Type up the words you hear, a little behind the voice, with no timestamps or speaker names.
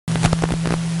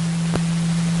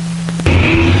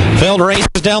Field races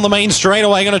down the main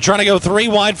straightaway, going to try to go 3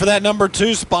 wide for that number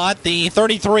 2 spot. The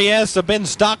 33S of Ben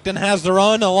Stockton has the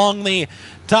run along the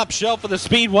top shelf of the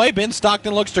speedway. Ben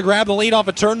Stockton looks to grab the lead off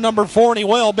of turn number 4, and he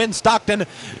will. Ben Stockton,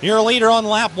 your leader on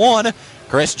lap 1.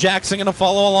 Chris Jackson going to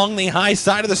follow along the high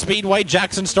side of the speedway.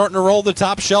 Jackson starting to roll the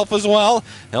top shelf as well.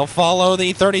 He'll follow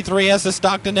the 33S of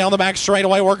Stockton down the back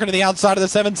straightaway, working to the outside of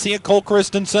the 7C of Cole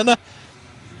Christensen.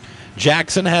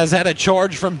 Jackson has had a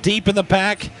charge from deep in the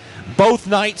pack both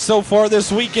nights so far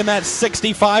this week in that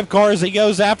 65 car as he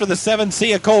goes after the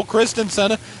 7C of Cole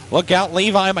Christensen. Look out,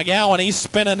 Levi McGowan. He's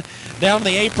spinning down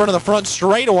the apron of the front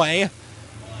straightaway.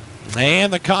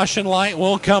 And the caution light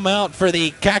will come out for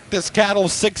the Cactus Cattle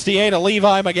 68 of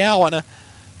Levi McGowan.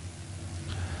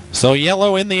 So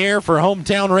yellow in the air for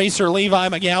hometown racer Levi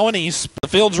McGowan. The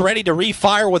field's ready to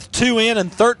refire with 2 in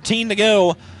and 13 to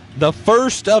go. The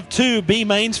first of 2 B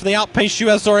mains for the Outpace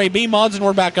USRA B mods, and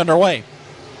we're back underway.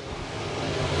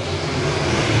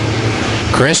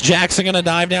 Chris Jackson going to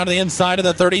dive down to the inside of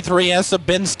the 33S of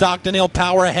Ben Stockton. He'll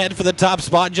power ahead for the top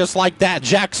spot just like that.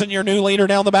 Jackson, your new leader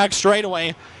down the back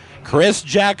straightaway. Chris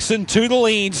Jackson to the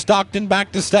lead. Stockton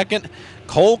back to second.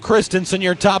 Cole Christensen,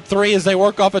 your top 3 as they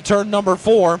work off of turn number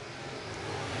 4.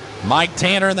 Mike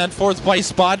Tanner in that 4th place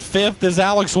spot. 5th is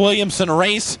Alex Williamson.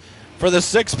 Race for the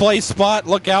 6th place spot.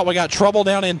 Look out, we got trouble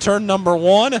down in turn number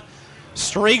 1.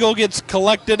 Striegel gets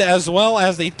collected as well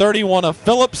as the 31 of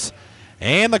Phillips.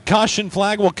 And the caution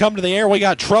flag will come to the air. We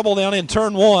got trouble down in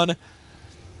turn 1.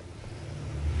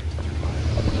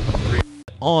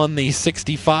 On the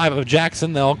 65 of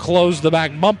Jackson, they'll close the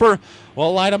back bumper.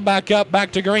 We'll light them back up,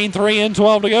 back to green, 3 in,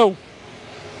 12 to go.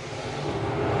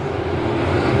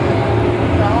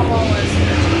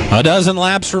 A dozen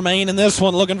laps remain in this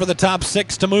one, looking for the top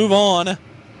 6 to move on.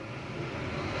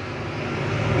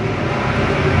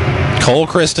 Cole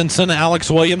Christensen, Alex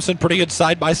Williamson, pretty good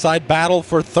side-by-side battle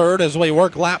for 3rd as we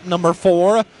work lap number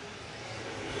 4.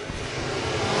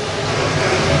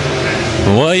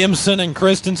 Williamson and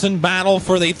Christensen battle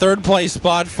for the 3rd place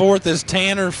spot. 4th is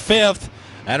Tanner. 5th.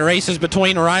 That race is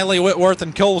between Riley Whitworth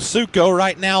and Cole Succo.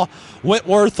 Right now,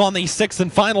 Whitworth on the 6th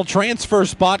and final transfer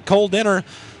spot. Cole Dinner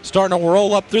starting to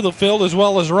roll up through the field, as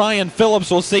well as Ryan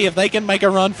Phillips. We'll see if they can make a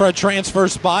run for a transfer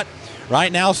spot.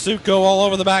 Right now, Succo all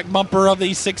over the back bumper of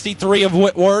the 63 of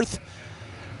Whitworth.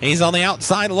 He's on the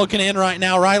outside looking in right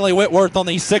now. Riley Whitworth on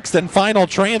the 6th and final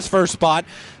transfer spot.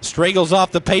 Striegel's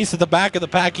off the pace at the back of the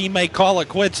pack. He may call it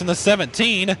quits in the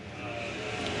 17.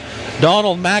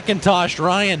 Donald McIntosh,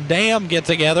 Ryan Dam get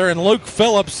together, and Luke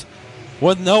Phillips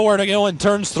with nowhere to go in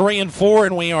turns 3 and 4,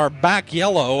 and we are back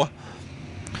yellow.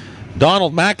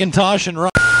 Donald McIntosh and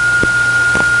Ryan.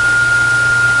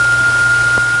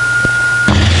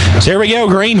 So here we go.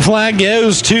 Green flag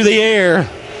goes to the air.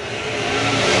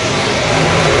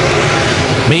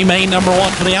 B main number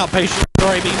 1 for the Outpatient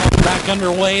Story. B back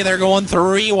underway. They're going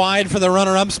 3 wide for the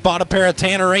runner-up spot. A pair of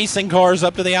Tanner racing cars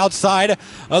up to the outside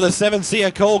of the 7C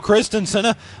of Cole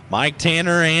Christensen. Mike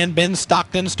Tanner and Ben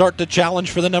Stockton start to challenge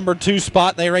for the number 2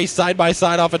 spot. They race side by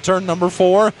side off of turn number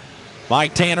 4.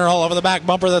 Mike Tanner all over the back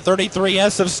bumper, the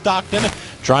 33S of Stockton,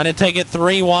 trying to take it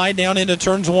 3 wide down into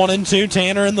turns 1 and 2.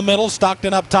 Tanner in the middle,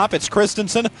 Stockton up top. It's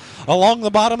Christensen along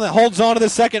the bottom that holds on to the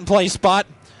 2nd place spot.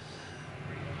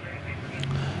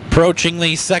 Approaching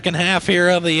the second half here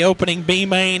of the opening B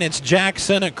main, it's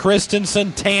Jackson,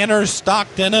 Christensen, Tanner,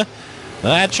 Stockton.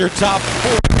 That's your top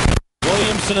 4.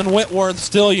 Williamson and Whitworth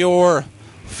still your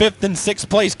 5th and 6th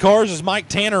place cars as Mike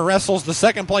Tanner wrestles the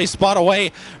 2nd place spot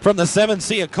away from the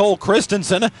 7C of Cole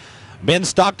Christensen. Ben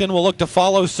Stockton will look to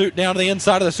follow suit down to the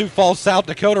inside of the Sioux Falls, South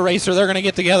Dakota racer. They're going to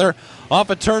get together off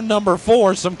of turn number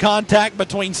 4. Some contact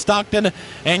between Stockton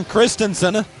and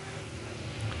Christensen.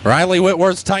 Riley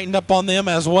Whitworth's tightened up on them,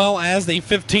 as well as the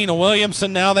 15 of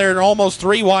Williamson. Now they're almost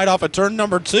 3 wide off of turn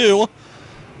number 2.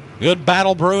 Good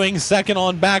battle brewing, second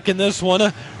on back in this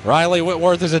one. Riley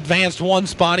Whitworth has advanced 1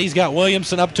 spot. He's got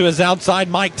Williamson up to his outside.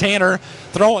 Mike Tanner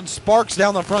throwing sparks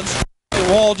down the front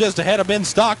wall just ahead of Ben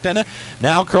Stockton.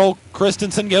 Now Cole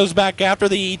Christensen goes back after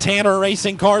the Tanner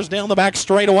racing cars down the back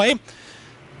straightaway.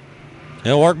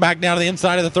 He'll work back down to the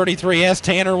inside of the 33S.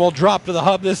 Tanner will drop to the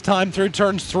hub this time through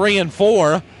turns 3 and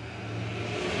 4.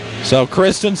 So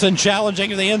Christensen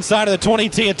challenging to the inside of the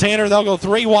 20T of Tanner. They'll go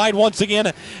 3 wide once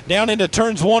again down into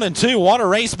turns 1 and 2. What a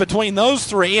race between those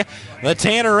 3. The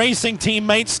Tanner racing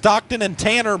teammates Stockton and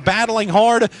Tanner battling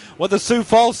hard with the Sioux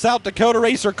Falls, South Dakota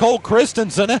racer Cole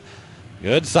Christensen.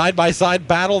 Good side-by-side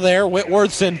battle there.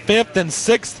 Whitworth's in 5th, and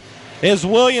 6th is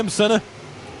Williamson.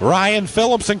 Ryan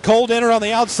Phillips and Cole Dinner on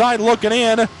the outside looking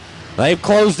in. They've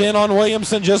closed in on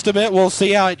Williamson just a bit. We'll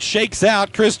see how it shakes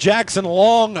out. Chris Jackson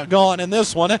long gone in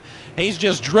this one. He's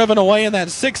just driven away in that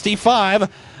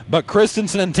 65. But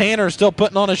Christensen and Tanner are still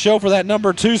putting on a show for that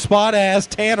number 2 spot, as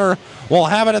Tanner will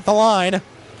have it at the line.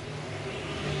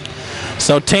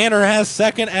 So Tanner has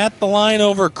second at the line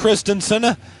over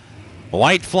Christensen.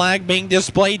 White flag being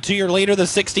displayed to your leader, the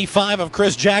 65 of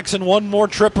Chris Jackson. One more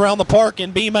trip around the park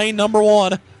in B main number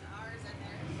 1.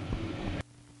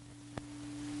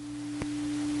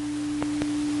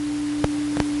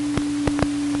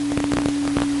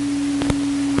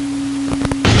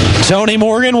 Tony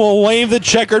Morgan will wave the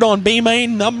checkered on B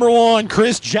main number 1.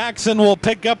 Chris Jackson will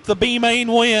pick up the B main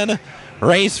win.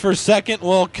 Race for second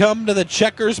will come to the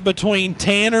checkers between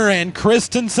Tanner and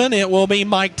Christensen. It will be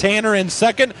Mike Tanner in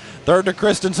second, third to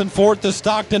Christensen, fourth to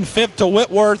Stockton, fifth to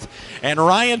Whitworth, and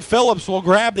Ryan Phillips will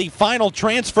grab the final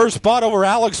transfer spot over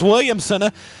Alex Williamson.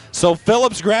 So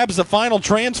Phillips grabs the final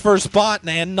transfer spot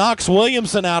and knocks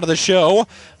Williamson out of the show.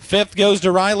 Fifth goes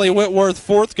to Riley Whitworth.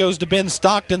 Fourth goes to Ben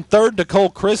Stockton. Third to Cole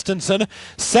Christensen.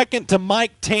 Second to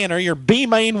Mike Tanner. Your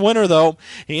B-main winner, though,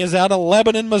 he is out of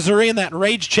Lebanon, Missouri, in that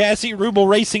Rage chassis. Rubel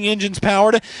Racing Engines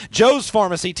powered. Joe's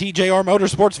Pharmacy, TJR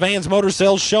Motorsports, Vans Motor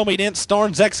Sales, Show Me Dent,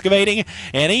 Starnes Excavating,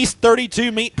 and East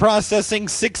 32 Meat Processing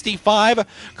 65.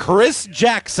 Chris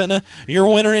Jackson,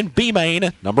 your winner in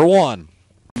B-main number 1.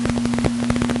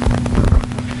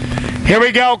 Here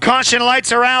we go. Caution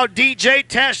lights are out. DJ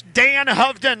Tesh, Dan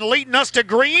Hovden leading us to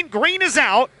green. Green is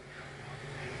out.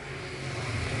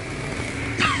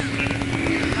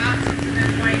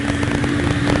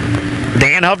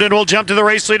 Dan Hovden will jump to the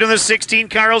race lead in the 16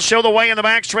 car. He'll show the way in the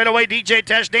back straightaway. DJ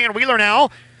Tesh, Dan Wheeler now.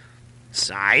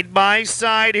 Side by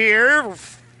side here.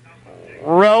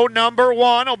 Row number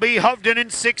 1 will be Hovden in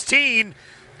 16.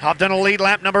 Hovden will lead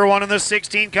lap number 1 in the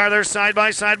 16 car. They're side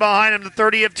by side behind him. The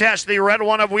 30 of Tesh, the red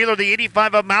 1 of Wheeler, the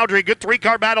 85 of Maudry. Good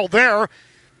 3-car battle there.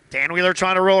 Dan Wheeler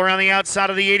trying to roll around the outside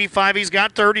of the 85. He's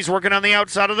got third. He's working on the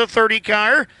outside of the 30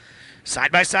 car.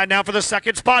 Side by side now for the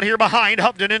second spot here behind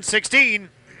Hovden in 16.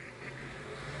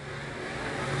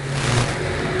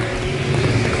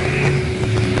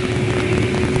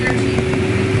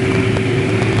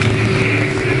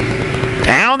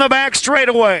 Down the back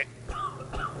straightaway.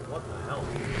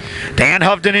 Dan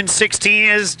Hovden in 16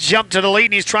 has jumped to the lead,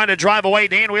 and he's trying to drive away.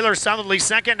 Dan Wheeler solidly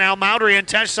second. Now Maudry and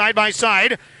Tesh side by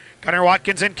side. Gunnar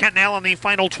Watkins and Kent Allen the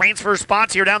final transfer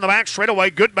spots here down the back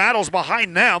straightaway. Good battles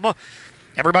behind them.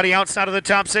 Everybody outside of the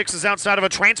top 6 is outside of a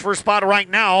transfer spot right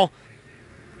now.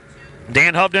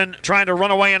 Dan Hovden trying to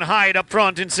run away and hide up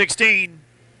front in 16.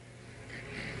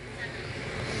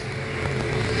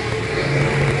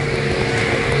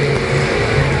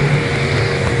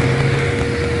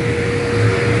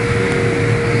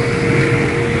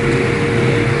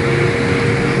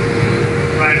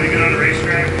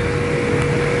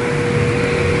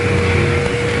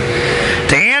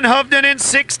 Dan Hovden in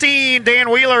 16, Dan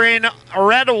Wheeler in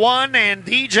red 1, and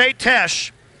DJ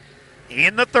Tesh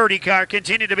in the 30 car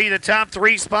continue to be the top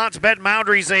 3 spots. Ben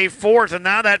Maudry's a 4th, and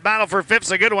now that battle for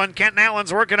 5th's a good one. Kenton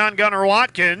Allen's working on Gunnar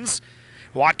Watkins.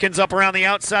 Watkins up around the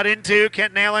outside in 2.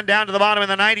 Kenton Allen down to the bottom in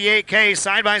the 98K.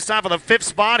 Side by side for the 5th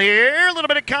spot here. A little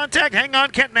bit of contact. Hang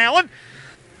on, Kenton Allen.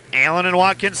 Allen and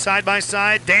Watkins side by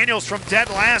side. Daniels from dead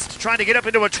last trying to get up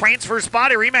into a transfer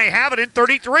spot here. He may have it in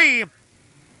 33.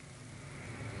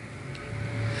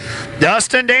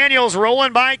 Dustin Daniels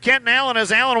rolling by Kenton Allen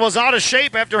as Allen was out of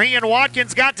shape after he and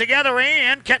Watkins got together,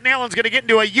 and Kenton Allen's going to get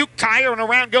into a Uke tire, and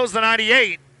around goes the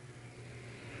 98.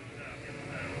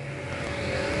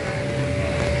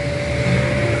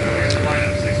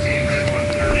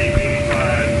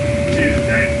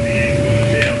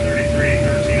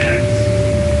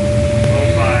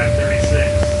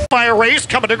 Fire race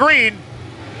coming to green.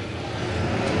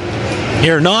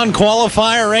 Your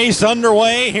non-qualifier race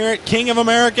underway here at King of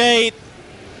America 8.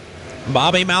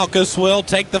 Bobby Malkus will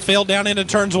take the field down into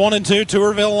turns 1 and 2.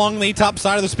 Tourville along the top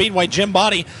side of the speedway. Jim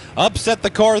Body upset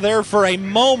the car there for a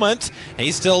moment.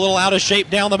 He's still a little out of shape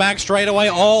down the back straightaway.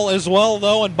 All is well,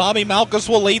 though, and Bobby Malkus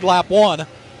will lead lap 1.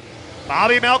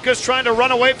 Bobby Malkus trying to run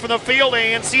away from the field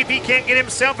and see if he can't get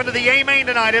himself into the A-main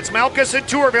tonight. It's Malkus and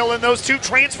Tourville in those 2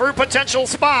 transfer potential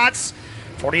spots.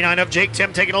 49 of Jake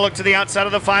Tim taking a look to the outside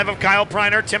of the 5 of Kyle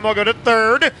Priner. Tim will go to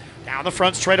 3rd. Down the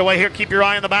front straightaway here. Keep your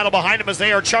eye on the battle behind him as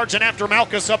they are charging after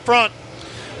Malkus up front.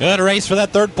 Good race for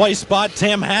that 3rd place spot.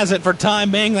 Tim has it for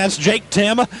time being. That's Jake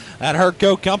Tim at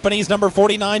Hertco Companies, number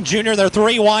 49 junior. They're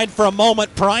 3 wide for a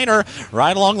moment. Priner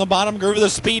right along the bottom groove of the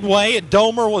speedway.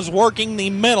 Domer was working the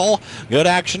middle. Good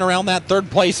action around that 3rd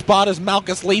place spot as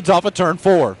Malkus leads off at turn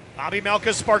 4. Bobby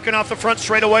Malkus sparking off the front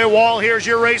straightaway wall. Here's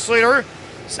your race leader.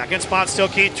 Second spot still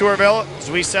Keith Tourville. As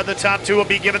we said, the top two will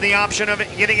be given the option of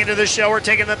getting into the show or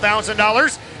taking the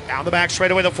 $1,000. Down the back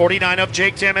straightaway, the 49 of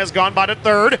Jake Tim has gone by to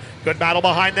third. Good battle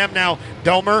behind them now.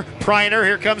 Domer, Priner,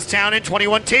 here comes Town in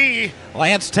 21T.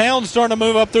 Lance Town starting to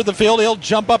move up through the field. He'll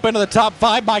jump up into the top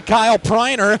 5 by Kyle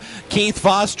Priner. Keith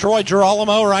Foss, Troy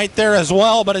Girolamo right there as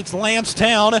well, but it's Lance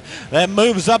Town that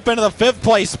moves up into the 5th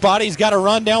place spot. He's got to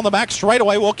run down the back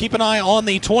straightaway. We'll keep an eye on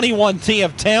the 21T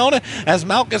of Town as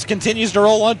Malkus continues to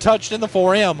roll untouched in the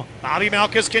 4M. Bobby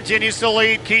Malkus continues to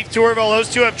lead. Keith Tourville,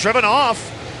 those two have driven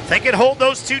off. They can hold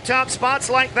those two top spots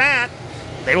like that.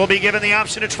 They will be given the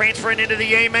option of transferring into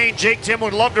the A main. Jake Tim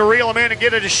would love to reel him in and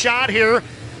get it a shot here.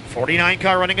 49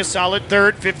 car running a solid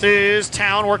third. 5th is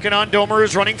Town working on Domer,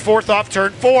 who's running 4th off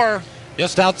turn 4.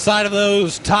 Just outside of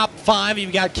those top 5,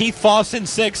 you've got Keith Foss in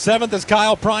 6th. 7th is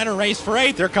Kyle Priner, race for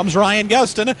 8th. There comes Ryan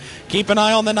Gustin. Keep an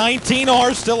eye on the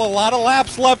 19R. Still a lot of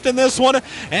laps left in this one.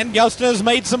 And Gustin has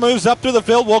made some moves up through the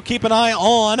field. We'll keep an eye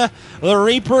on the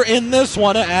Reaper in this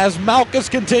one as Malkus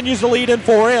continues to lead in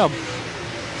 4M.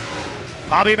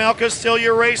 Bobby Malkus still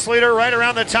your race leader right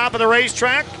around the top of the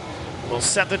racetrack. We'll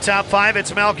set the top 5.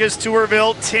 It's Malkus,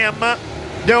 Tourville, Tim,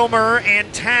 Domer,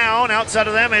 and Town. Outside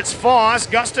of them, it's Foss.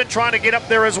 Gustin trying to get up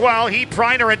there as well. He,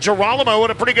 Priner, and Girolamo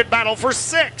with a pretty good battle for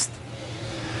 6th.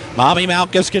 Bobby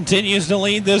Malkus continues to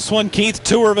lead this one. Keith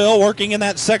Tourville working in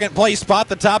that 2nd place spot.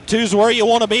 The top 2's where you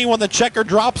want to be when the checker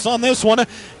drops on this one.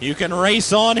 You can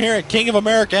race on here at King of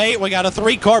America 8. We got a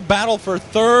 3-car battle for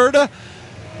 3rd.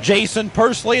 Jason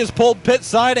Persley has pulled pit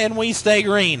side, and we stay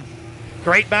green.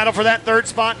 Great battle for that 3rd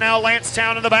spot now. Lance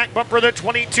Town in the back bumper, the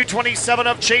 22-27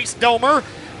 of Chase Domer.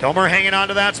 Domer hanging on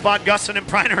to that spot. Gustin and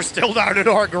Priner still door to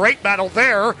door. Great battle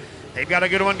there. They've got a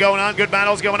good one going on. Good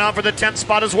battles going on for the 10th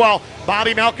spot as well.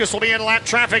 Bobby Malkus will be in lap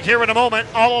traffic here in a moment.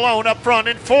 All alone up front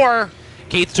in 4.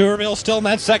 Keith Tourville still in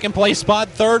that 2nd place spot.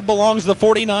 3rd belongs to the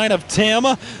 49 of Tim.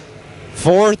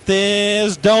 4th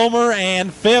is Domer, and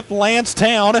 5th Lance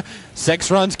Town.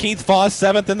 6 runs Keith Foss,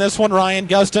 7th in this one Ryan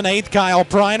Gustin, 8th Kyle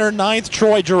Priner, 9th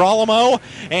Troy Girolamo,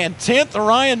 and 10th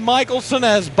Ryan Michelson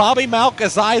as Bobby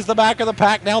Malkus eyes the back of the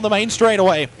pack down the main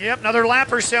straightaway. Yep, another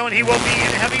lap or so, and he will be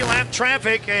in heavy lap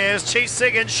traffic as Chase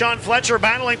Siggins, Sean Fletcher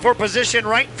battling for position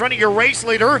right in front of your race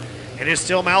leader. It is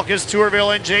still Malkus,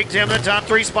 Tourville, and Jake Tim, the top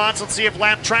 3 spots. Let's see if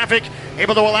lap traffic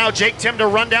able to allow Jake Tim to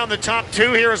run down the top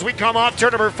 2 here as we come off turn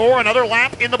number 4. Another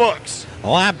lap in the books.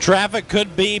 Lap traffic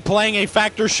could be playing a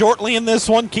factor shortly in this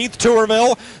one. Keith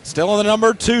Tourville still in the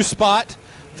number 2 spot.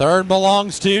 3rd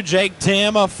belongs to Jake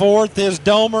Tim. 4th is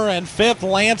Domer, and 5th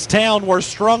Lance Town. We're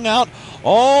strung out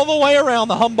all the way around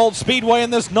the Humboldt Speedway in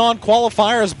this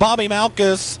non-qualifier as Bobby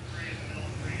Malkus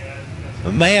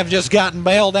may have just gotten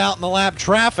bailed out in the lap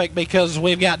traffic because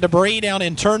we've got debris down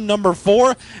in turn number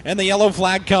 4 and the yellow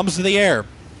flag comes to the air.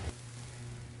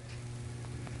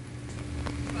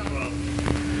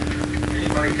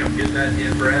 Anybody come get that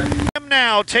in, Brad?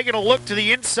 Now taking a look to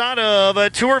the inside of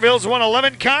Tourville's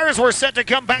 111 cars. We're set to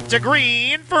come back to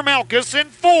green for Malkus in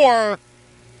 4.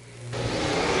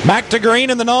 Back to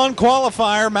green in the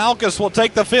non-qualifier. Malkus will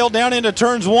take the field down into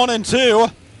turns 1 and 2.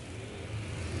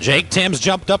 Jake Tim's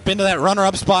jumped up into that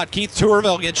runner-up spot. Keith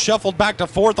Tourville gets shuffled back to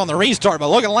 4th on the restart. But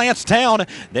look at Lance Town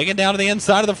digging down to the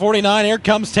inside of the 49. Here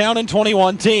comes Town in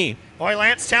 21T. Boy,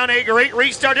 Lance Town, a great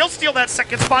restart. He'll steal that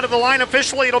 2nd spot of the line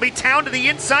officially. It'll be Town to the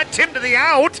inside, Tim to the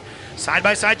out. Side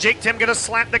by side, Jake Tim going to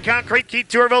slap the concrete. Keith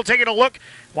Tourville taking a look.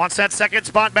 Wants that 2nd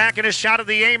spot back in a shot of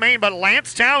the A main. But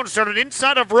Lance Town started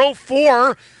inside of row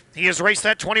 4. He has raced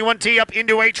that 21T up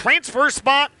into a transfer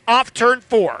spot off turn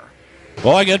 4.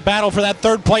 Boy, good battle for that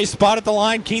 3rd place spot at the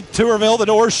line. Keith Tourville, the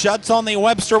door shuts on the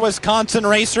Webster, Wisconsin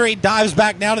racer. He dives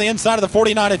back down to the inside of the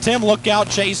 49 of Tim. Look out,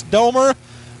 Chase Domer.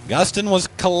 Gustin was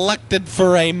collected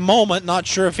for a moment. Not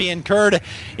sure if he incurred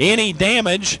any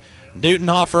damage.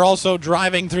 Dutenhofer also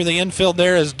driving through the infield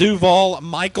there as Duval,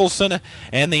 Michelson,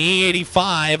 and the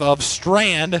E85 of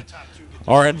Strand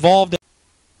are involved.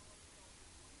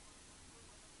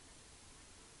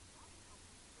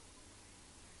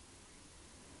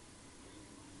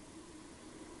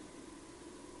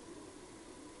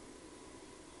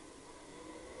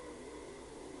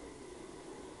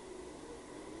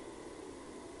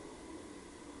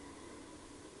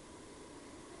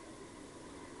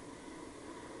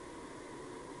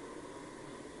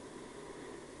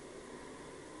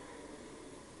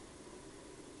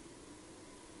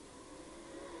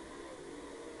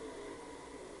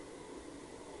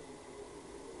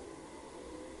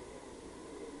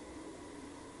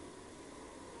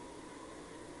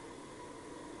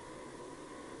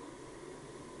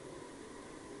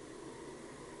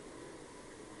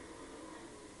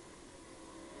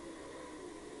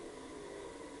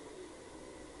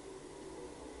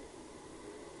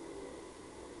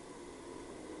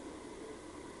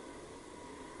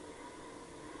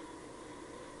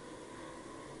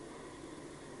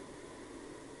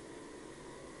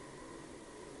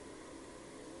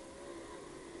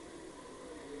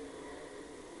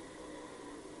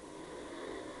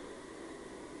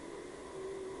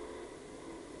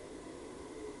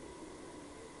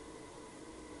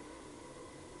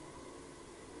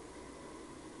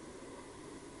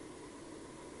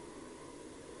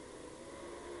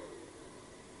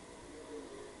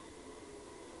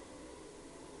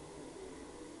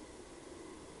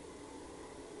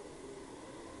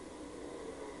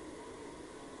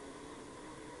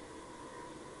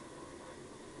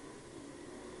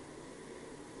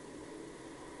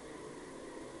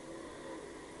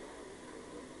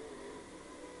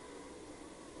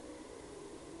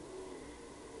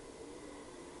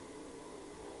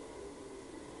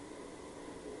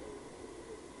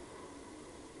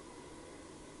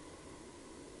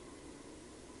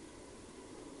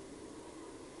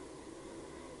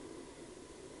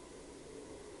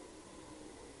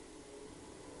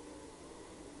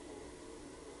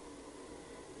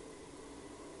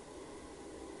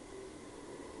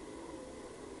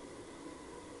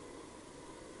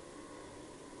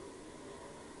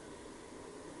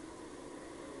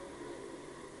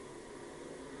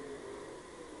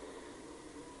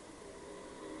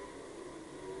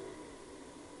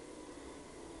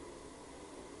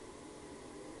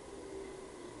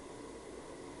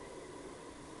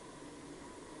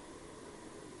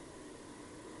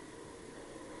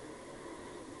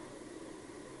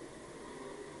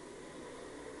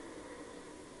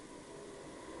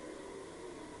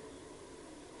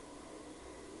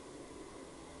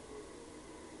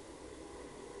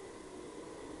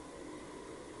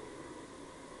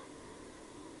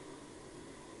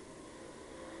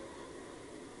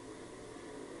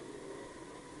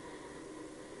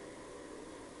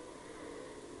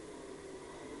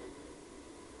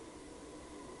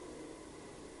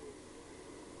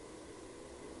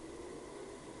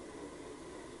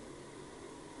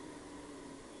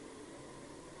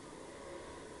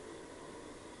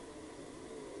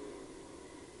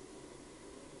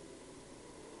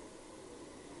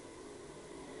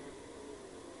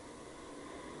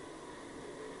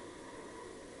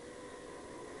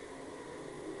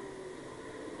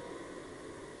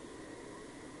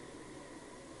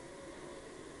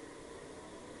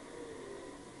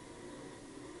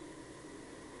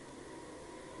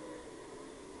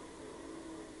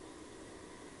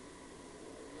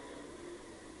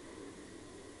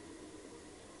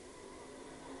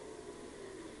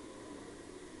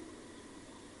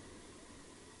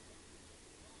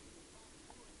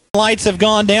 Lights have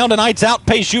gone down. Tonight's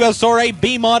Outpace USRA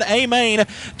B-Mod A-Main.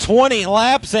 20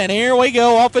 laps, and here we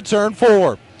go off of turn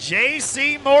 4.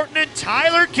 J.C. Morton and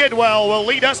Tyler Kidwell will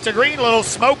lead us to green. A little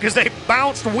smoke as they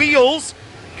bounced wheels.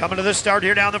 Coming to the start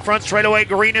here down the front straightaway.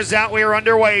 Green is out. We are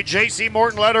underway. J.C.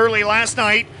 Morton led early last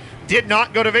night. Did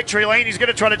not go to victory lane. He's going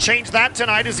to try to change that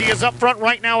tonight as he is up front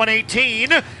right now in 18.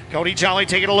 Cody Jolly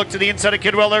taking a look to the inside of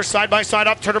Kidwell there, side by side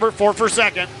up turn number 4 for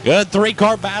second. Good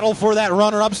three-car battle for that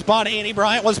runner-up spot. Andy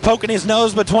Bryant was poking his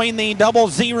nose between the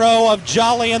 00 of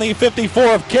Jolly and the 54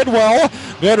 of Kidwell.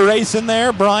 Good race in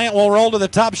there. Bryant will roll to the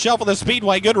top shelf of the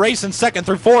speedway. Good race in second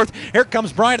through fourth. Here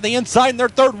comes Bryant to the inside, and they're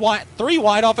three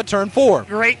wide off of turn 4.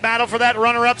 Great battle for that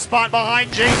runner-up spot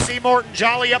behind J.C. Morton.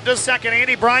 Jolly up to second.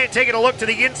 Andy Bryant taking a look to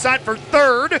the inside for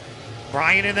third.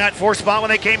 Bryant in that 4th spot when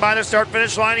they came by the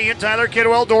start-finish line. He and Tyler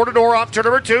Kidwell door-to-door off turn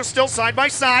number 2, still side by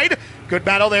side. Good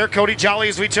battle there. Cody Jolly,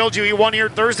 as we told you, he won here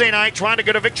Thursday night, trying to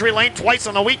go to victory lane twice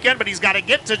on the weekend, but he's got to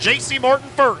get to J.C. Morton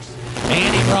first.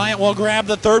 Andy Bryant will grab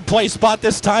the 3rd place spot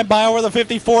this time by over the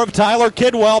 54 of Tyler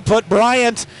Kidwell. Put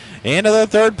Bryant into the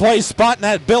 3rd place spot in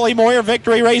that Billy Moyer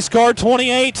Victory Race Car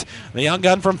 28. The young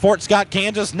gun from Fort Scott,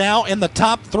 Kansas, now in the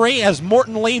top 3 as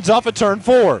Morton leads off of turn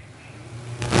 4.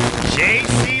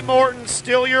 J.C. Morton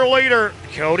still your leader.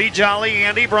 Cody Jolly,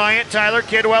 Andy Bryant, Tyler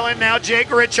Kidwell, and now Jake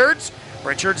Richards.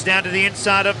 Richards down to the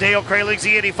inside of Dale Kralig's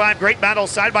E85. Great battle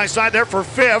side by side there for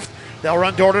 5th. They'll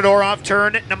run door-to-door off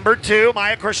turn number 2.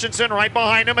 Maya Christensen right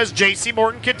behind him as J.C.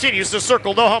 Morton continues to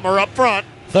circle the Hummer up front.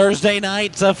 Thursday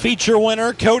night's feature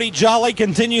winner, Cody Jolly,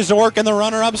 continues to work in the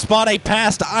runner-up spot. A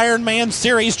past Ironman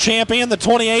Series champion, the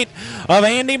 28 of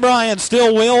Andy Bryant,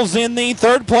 still wheels in the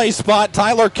 3rd place spot.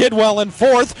 Tyler Kidwell in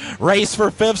 4th. Race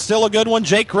for 5th, still a good one.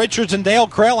 Jake Richards and Dale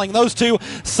Krelling, those two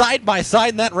side by side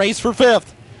in that race for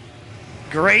 5th.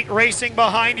 Great racing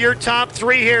behind your top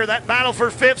 3 here. That battle for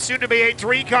 5th, soon to be a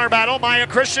 3-car battle. Maya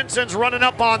Christensen's running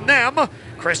up on them.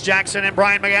 Chris Jackson and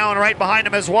Brian McGowan right behind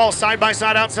him as well, side by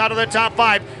side outside of the top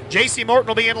 5. J.C. Morton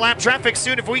will be in lap traffic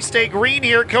soon if we stay green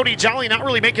here. Cody Jolly not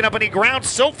really making up any ground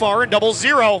so far in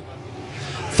 00.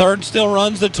 3rd still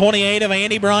runs the 28 of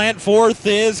Andy Bryant. 4th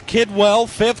is Kidwell.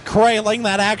 5th, Kraling.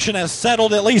 That action has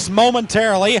settled at least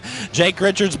momentarily. Jake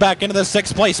Richards back into the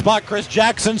 6th place spot. Chris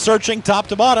Jackson searching top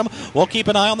to bottom. We'll keep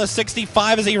an eye on the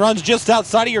 65 as he runs just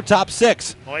outside of your top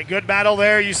 6. Boy, good battle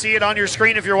there. You see it on your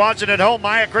screen if you're watching at home.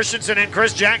 Maya Christensen and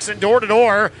Chris Jackson door to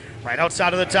door. Right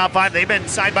outside of the top 5. They've been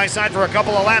side by side for a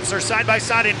couple of laps. They're side by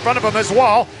side in front of them as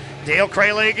well. Dale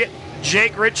Kralig,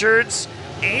 Jake Richards,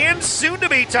 and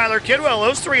soon-to-be Tyler Kidwell.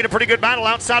 Those 3 in a pretty good battle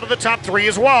outside of the top 3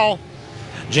 as well.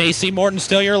 J.C. Morton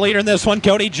still your leader in this one.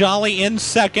 Cody Jolly in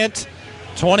 2nd.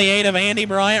 28 of Andy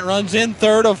Bryant runs in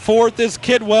 3rd. Of 4th is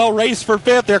Kidwell. Race for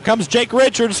 5th. There comes Jake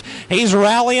Richards. He's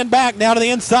rallying back now to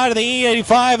the inside of the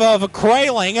E85 of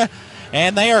Kraling.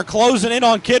 And they are closing in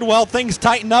on Kidwell. Things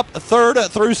tighten up 3rd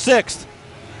through 6th.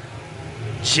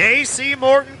 J.C.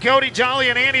 Morton, Cody Jolly,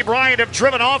 and Andy Bryant have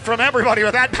driven off from everybody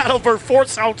with that battle for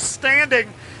 4th.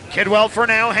 Outstanding. Kidwell for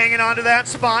now hanging on to that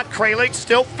spot. Kralig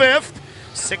still 5th.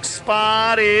 6th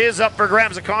spot is up for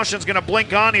grabs. The caution's going to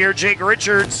blink on here. Jake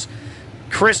Richards,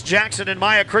 Chris Jackson, and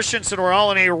Maya Christensen were all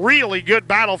in a really good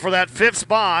battle for that 5th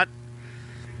spot.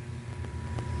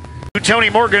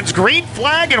 Tony Morgan's green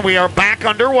flag, and we are back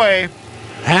underway.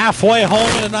 Halfway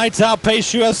home in tonight's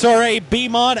Outpace USRA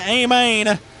B-Mod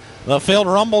A-Main. The field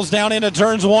rumbles down into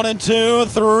turns 1 and 2.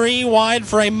 3 wide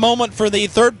for a moment for the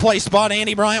 3rd place spot.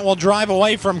 Andy Bryant will drive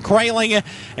away from Kraling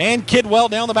and Kidwell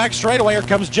down the back straightaway. Here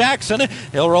comes Jackson.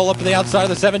 He'll roll up to the outside of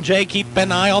the 7J. Keep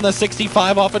an eye on the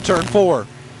 65 off of turn 4.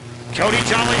 Cody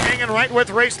Jolly hanging right with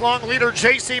race-long leader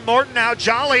J.C. Morton. Now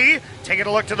Jolly taking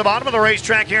a look to the bottom of the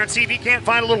racetrack here and see if he can't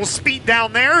find a little speed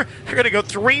down there. They're going to go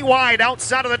 3 wide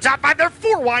outside of the top 5. They're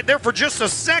 4 wide there for just a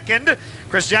second.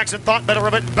 Chris Jackson thought better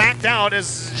of it, backed out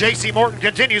as J.C. Morton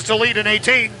continues to lead in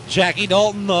 18. Jackie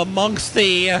Dalton amongst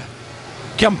the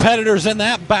competitors in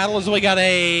that battle as we got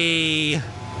a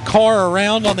car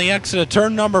around on the exit of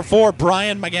turn number 4.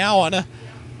 Brian McGowan,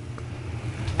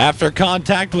 after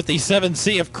contact with the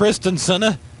 7C of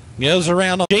Christensen, goes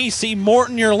around. J.C.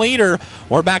 Morton, your leader.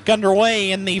 We're back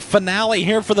underway in the finale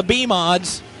here for the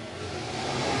B-Mods.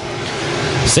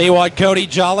 See what Cody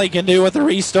Jolly can do with the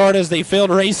restart as the field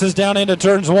races down into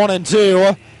turns 1 and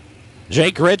 2.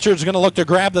 Jake Richards going to look to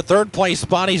grab the 3rd place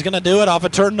spot. He's going to do it off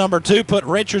of turn number 2. Put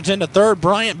Richards into 3rd.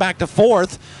 Bryant back to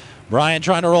 4th. Bryant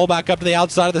trying to roll back up to the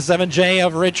outside of the 7J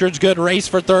of Richards. Good race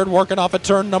for 3rd, working off of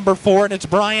turn number 4, and it's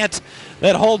Bryant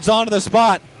that holds on to the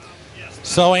spot.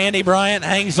 So Andy Bryant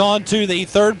hangs on to the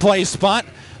 3rd place spot.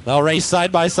 They'll race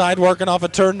side by side, working off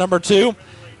of turn number 2.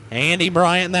 Andy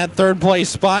Bryant in that 3rd place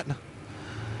spot.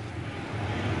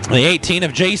 The 18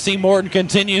 of J.C. Morton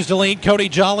continues to lead. Cody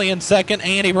Jolly in second.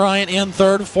 Andy Bryant in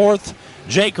third. Fourth,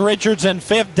 Jake Richards in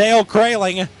fifth. Dale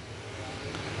Kraling.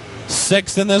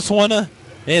 Sixth in this one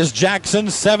is Jackson.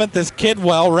 Seventh is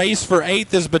Kidwell. Race for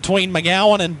eighth is between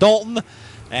McGowan and Dalton.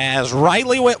 As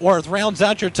Riley Whitworth rounds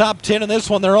out your top 10 in this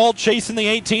one. They're all chasing the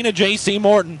 18 of J.C.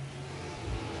 Morton.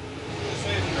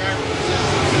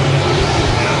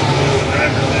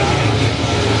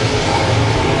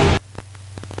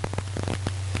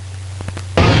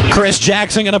 Chris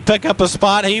Jackson going to pick up a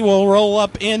spot. He will roll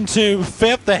up into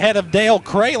fifth ahead of Dale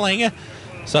Kraling.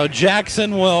 So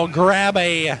Jackson will grab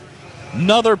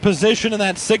another position in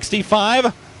that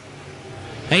 65.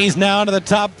 He's now into the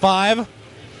top 5.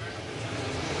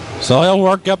 So he'll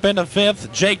work up into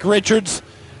fifth. Jake Richards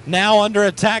now under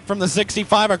attack from the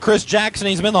 65 of Chris Jackson.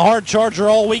 He's been the hard charger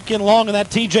all weekend long in that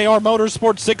TJR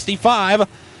Motorsports 65.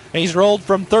 He's rolled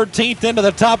from 13th into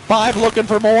the top 5, looking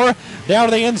for more. Down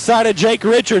to the inside of Jake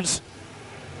Richards.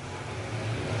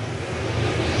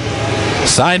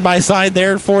 Side by side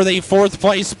there for the fourth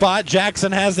place spot.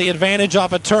 Jackson has the advantage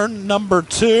off of turn number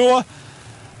 2.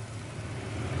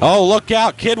 Oh, look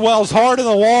out. Kidwell's hard in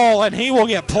the wall, and he will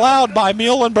get plowed by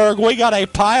Muhlenberg. We got a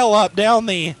pile up down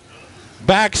the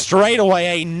back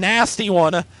straightaway, a nasty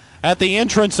one at the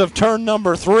entrance of turn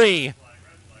number 3.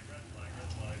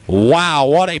 Wow,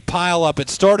 what a pile up. It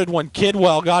started when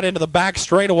Kidwell got into the back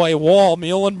straightaway wall.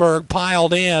 Muhlenberg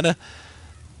piled in,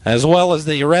 as well as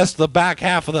the rest of the back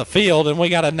half of the field, and we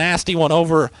got a nasty one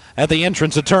over at the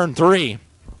entrance of turn 3.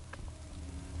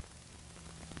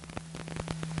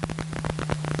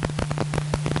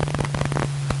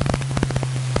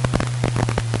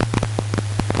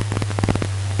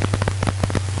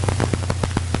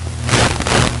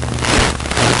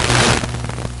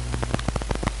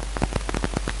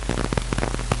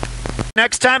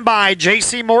 Next time by,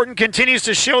 J.C. Morton continues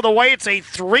to show the way. It's a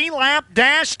 3-lap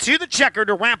dash to the checker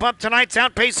to wrap up tonight's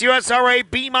Outpace USRA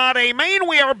B-Mod A Main.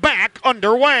 We are back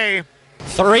underway.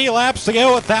 3 laps to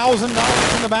go,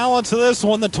 $1,000 in the balance of this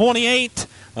one. The 28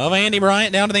 of Andy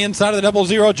Bryant down to the inside of the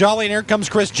 00 Jolly, and here comes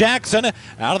Chris Jackson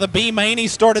out of the B main. He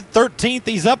started 13th.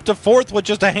 He's up to 4th with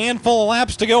just a handful of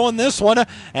laps to go in this one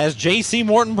as J.C.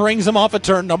 Morton brings him off at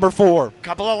turn number 4.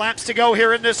 Couple of laps to go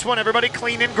here in this one. Everybody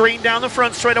clean and green down the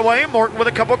front straightaway. Morton with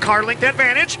a couple car length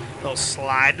advantage. They'll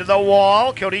slide to the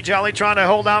wall. Cody Jolly trying to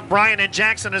hold out Bryant and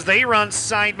Jackson as they run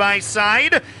side by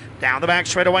side. Down the back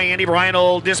straightaway, Andy Bryant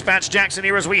will dispatch Jackson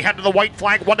here as we head to the white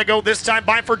flag. One to go this time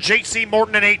by for J.C.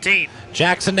 Morton at 18.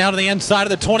 Jackson down to the inside of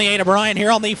the 28 of Bryant here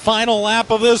on the final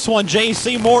lap of this one.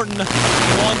 J.C. Morton won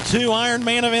 2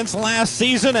 Ironman events last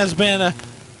season, has been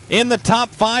in the top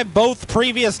 5 both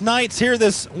previous nights here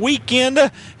this weekend.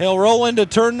 He'll roll into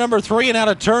turn number 3 and out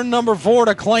of turn number 4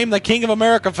 to claim the King of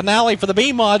America finale for the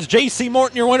B-Mods. J.C.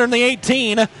 Morton, your winner in the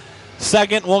 18.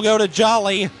 Second will go to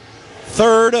Jolly.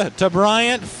 Third to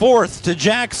Bryant, 4th to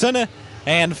Jackson,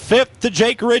 and 5th to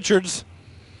Jake Richards.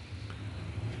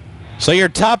 So your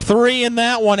top 3 in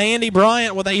that one. Andy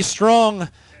Bryant with a strong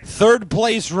 3rd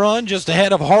place run just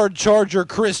ahead of hard charger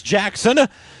Chris Jackson.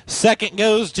 Second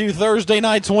goes to Thursday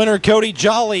night's winner Cody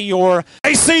Jolly. Your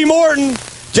J.C. Morton.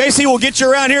 J.C. will get you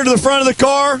around here to the front of the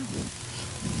car.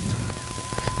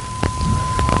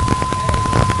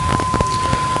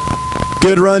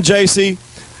 Good run, J.C.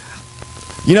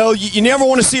 You know, you never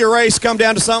want to see a race come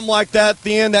down to something like that at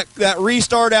the end, that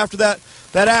restart after that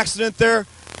accident there.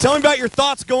 Tell me about your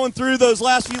thoughts going through those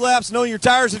last few laps, knowing your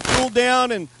tires had cooled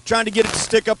down and trying to get it to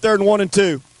stick up there in 1 and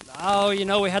 2. Oh, you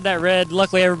know, we had that red.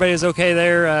 Luckily, everybody was okay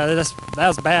there. That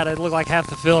was bad. It looked like half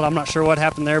the field. I'm not sure what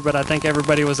happened there, but I think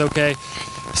everybody was okay.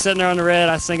 Sitting there on the red,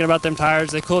 I was thinking about them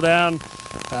tires. They cooled down.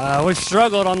 We've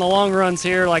struggled on the long runs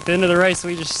here. Like the end of the race,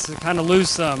 we just kind of lose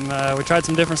some. We tried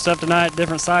some different stuff tonight,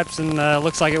 different types, and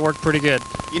looks like it worked pretty good.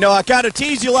 You know, I kind of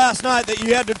teased you last night that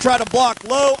you had to try to block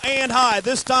low and high.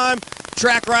 This time,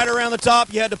 track right around the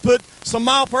top. You had to put some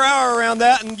mile per hour around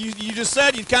that, and you just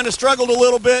said you kind of struggled a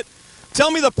little bit.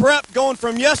 Tell me the prep going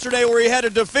from yesterday where you had to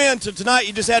defend to tonight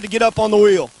you just had to get up on the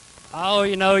wheel. Oh,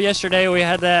 you know, yesterday we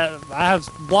had that. I was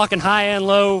blocking high and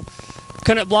low.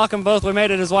 Couldn't block them both. We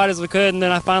made it as wide as we could, and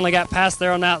then I finally got past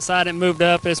there on the outside and moved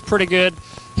up. It's pretty good.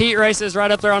 Heat races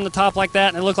right up there on the top like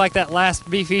that, and it looked like that last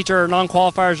B feature or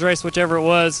non-qualifiers race, whichever it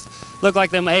was, looked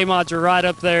like them A-mods were right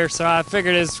up there, so I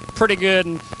figured it was pretty good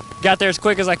and got there as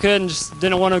quick as I could and just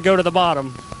didn't want to go to the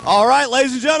bottom. All right,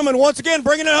 ladies and gentlemen, once again,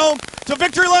 bringing it home to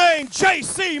victory lane,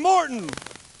 J.C. Morton.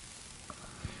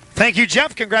 Thank you,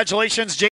 Jeff. Congratulations,